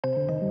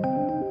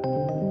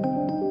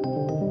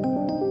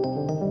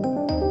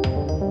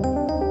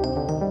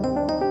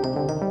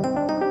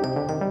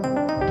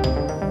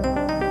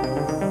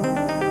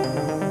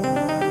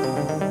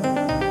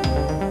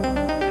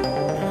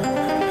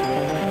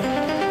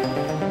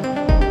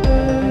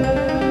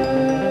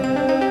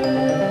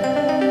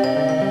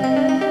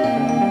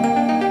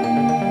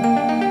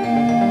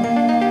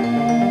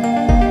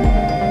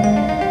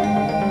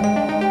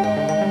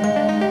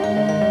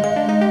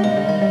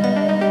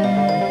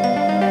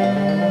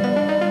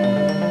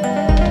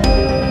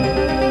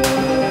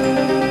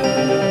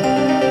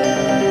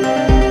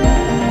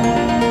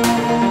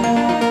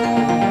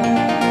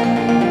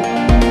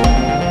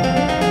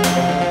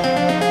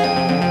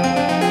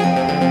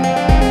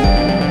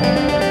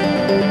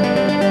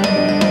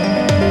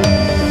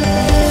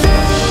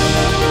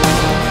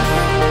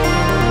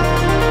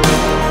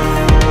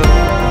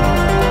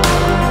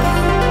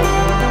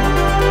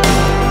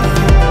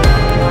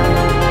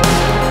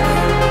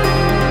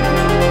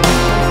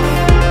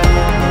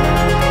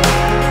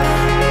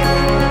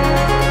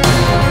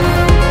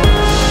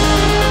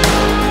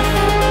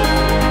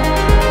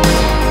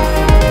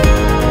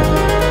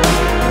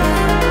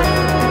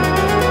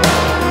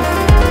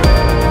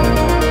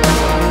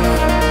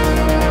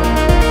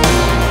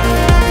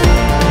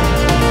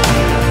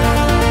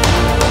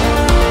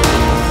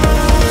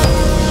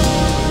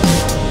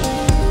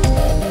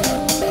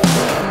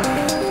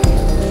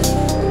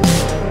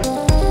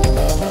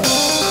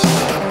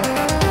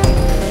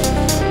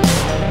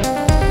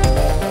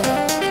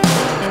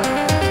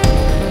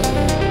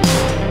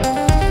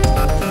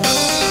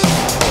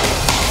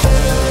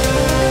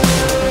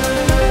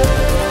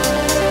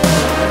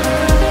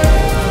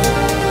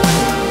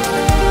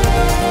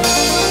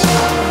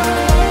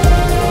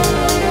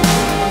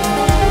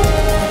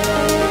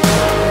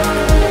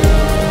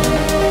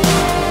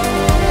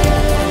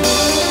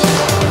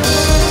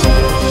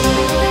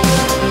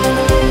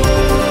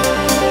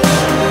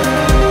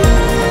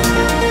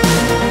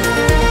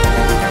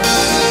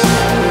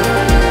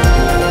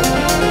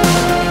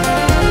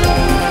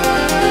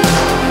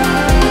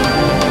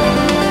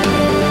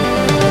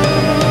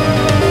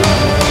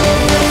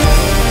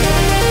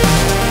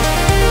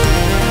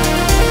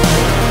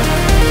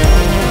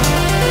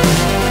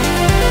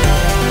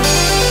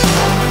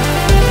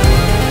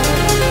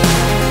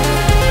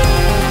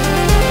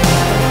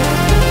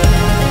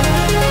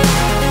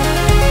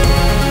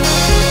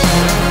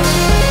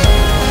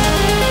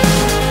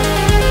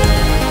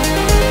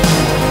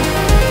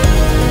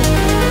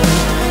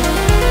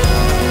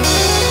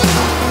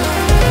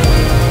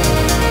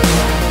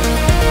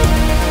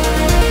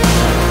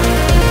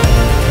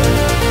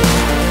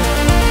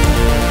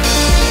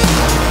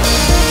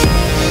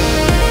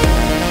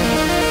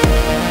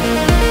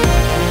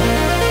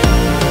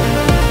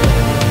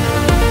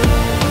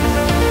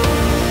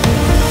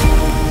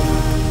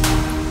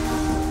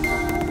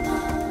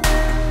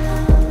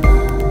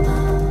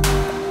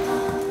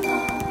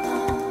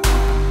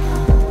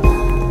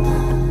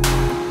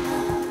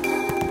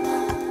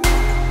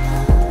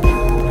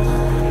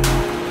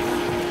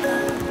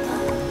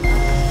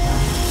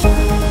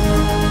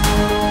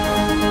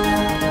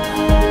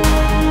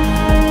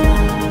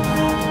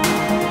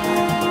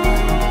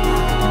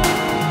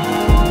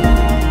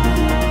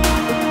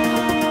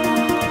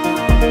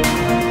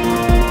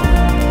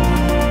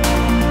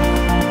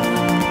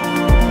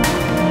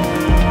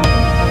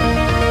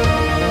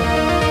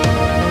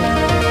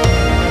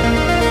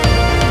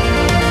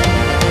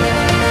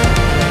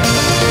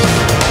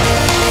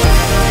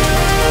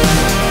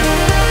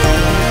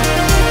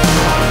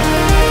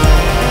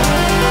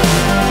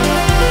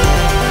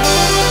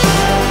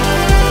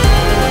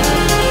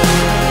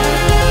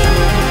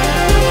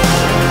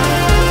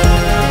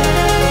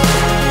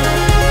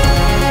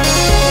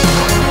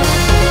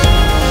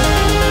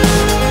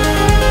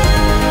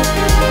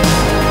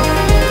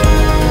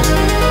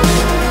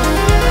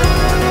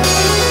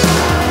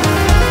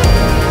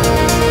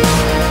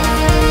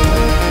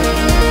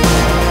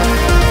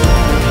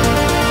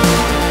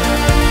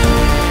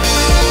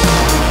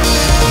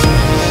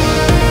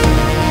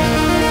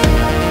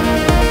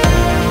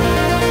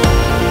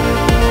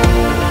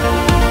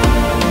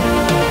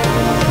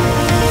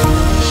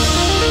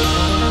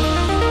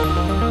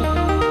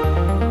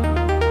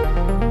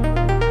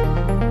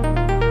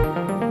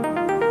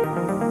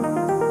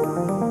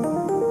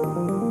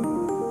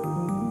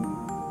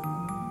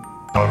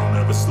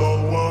never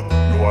slow up,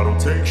 no I don't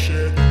take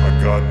shit. I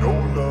got no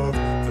love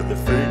for the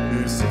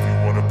fakeness. If you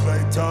wanna play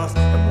tough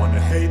and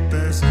wanna hate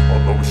this,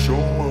 I'll always show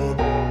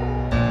up.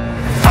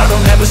 I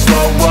don't ever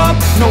slow up,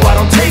 no I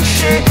don't take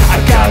shit.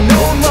 I got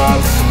no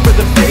love for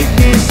the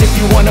fakeness. If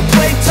you wanna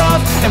play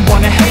tough and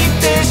wanna hate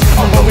this,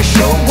 I'll always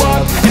show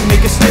up and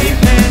make a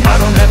statement. I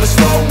don't ever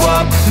slow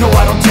up, no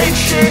I don't take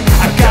shit.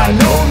 I got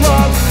no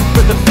love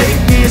for the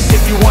fakeness.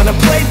 If you wanna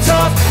play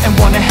tough and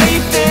wanna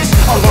hate this,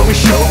 I'll always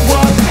show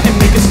up and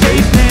make a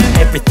statement.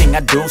 Everything I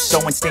do so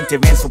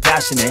instinctive and so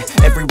passionate.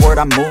 Every word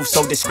I move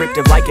so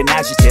descriptive like an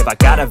adjective. I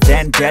got a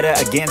vendetta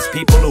against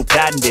people who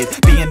patented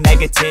being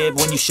negative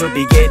when you should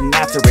be getting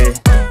after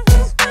it.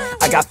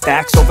 I got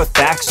facts over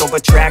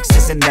tracks,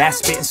 this and that.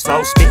 Spitting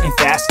slow, spitting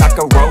fast. I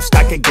could roast,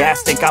 I could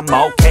gas. Think I'm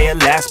okay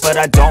at last, but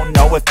I don't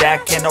know if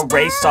that can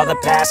erase all the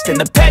past. And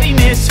the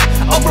pettiness,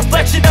 a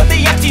reflection of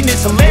the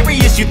emptiness.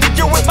 Hilarious, you think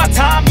you're worth my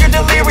time, you're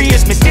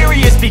delirious.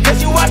 Mysterious,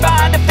 because you hide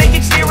behind a fake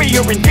exterior.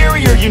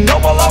 Inferior, you know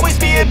I'll always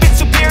be a bit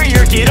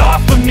superior. Get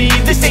off of me,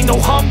 this ain't no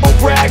humble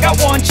brag. I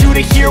want you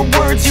to hear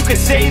words, you can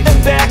say them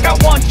back. I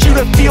want you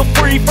to feel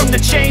free from the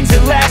chains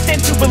at last,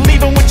 and to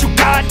believe in what you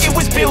got, it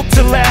was built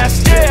to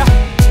last, yeah.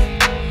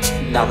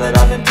 Now that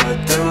I've been put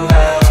through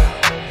hell,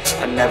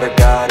 I never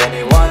got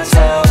anyone's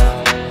help.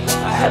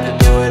 I had to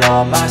do it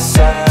all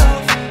myself.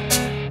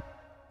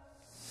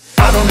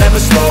 I don't ever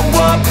slow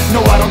up,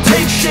 no I don't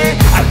take shit.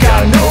 I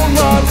got no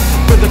love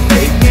for the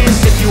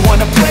fakeness. If you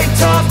wanna play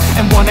tough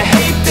and wanna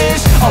hate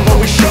this, I'll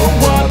always show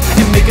up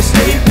and make a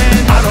statement.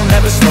 I don't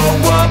ever slow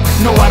up,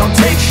 no I don't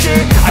take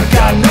shit. I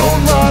got no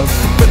love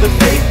for the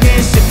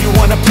fakeness. If you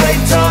wanna play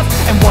tough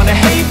and wanna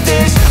hate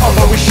this, I'll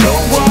always show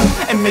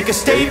up and make a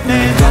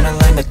statement. Gonna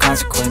learn the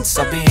consequence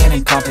of being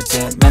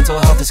incompetent. Mental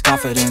health is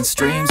confidence,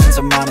 dreams and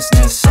some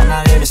honestness. I'm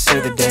not here to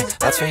save the day,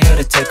 that's for you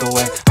to take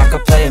away. I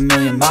could play a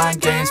million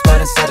mind games, but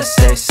instead I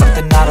say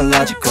something not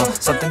illogical,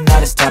 something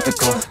that is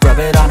topical. Rub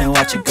it on and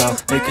watch it go,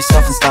 make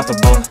yourself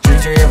unstoppable.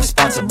 Dreams are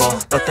irresponsible,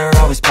 but they're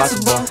always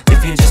possible.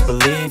 If you just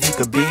believe, you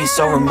could be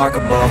so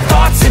remarkable.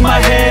 Thoughts in my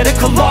head, a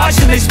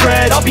collage and they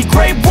spread. I'll be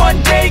great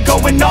one day,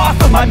 going off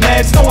of my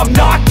meds. No, I'm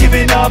not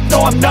giving up,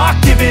 no, I'm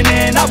not giving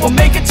in. I will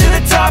make it to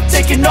the top,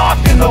 taking off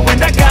in the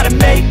wind. I gotta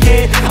make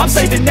it, I'm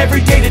saving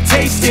every day to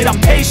taste it. I'm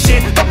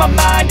patient, but my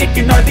mind, it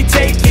can hardly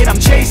take it. I'm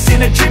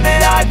chasing a dream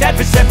that I've had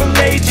for several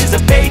ages. A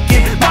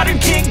vacant, modern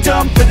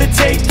kingdom for the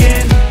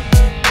taking.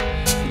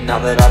 Now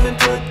that I've been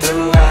put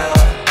through hell,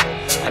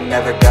 I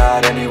never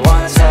got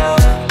anyone's help.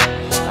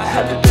 I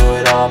had to do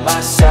it all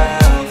myself.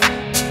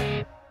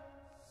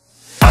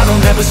 I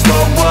don't ever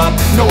slow up,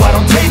 no I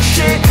don't take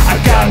shit. I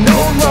got no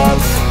love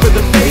for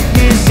the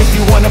fakeness. If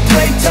you wanna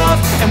play tough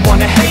and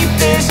wanna hate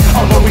this,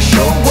 I'll always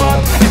show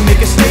up and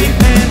make a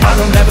statement. I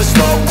don't ever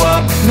slow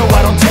up, no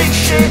I don't take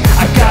shit.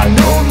 I got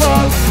no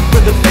love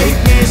for the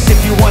fakeness. If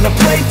you wanna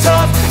play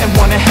tough and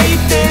wanna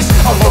hate this,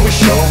 I'll always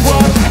show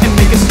up and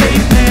make a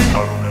statement.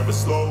 I don't ever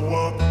slow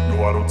up,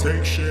 no I don't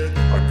take shit.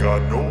 I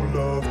got no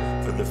love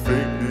for the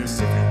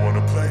fakeness. If you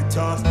wanna play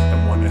tough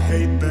and wanna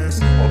hate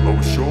this, I'll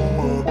always show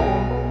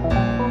up.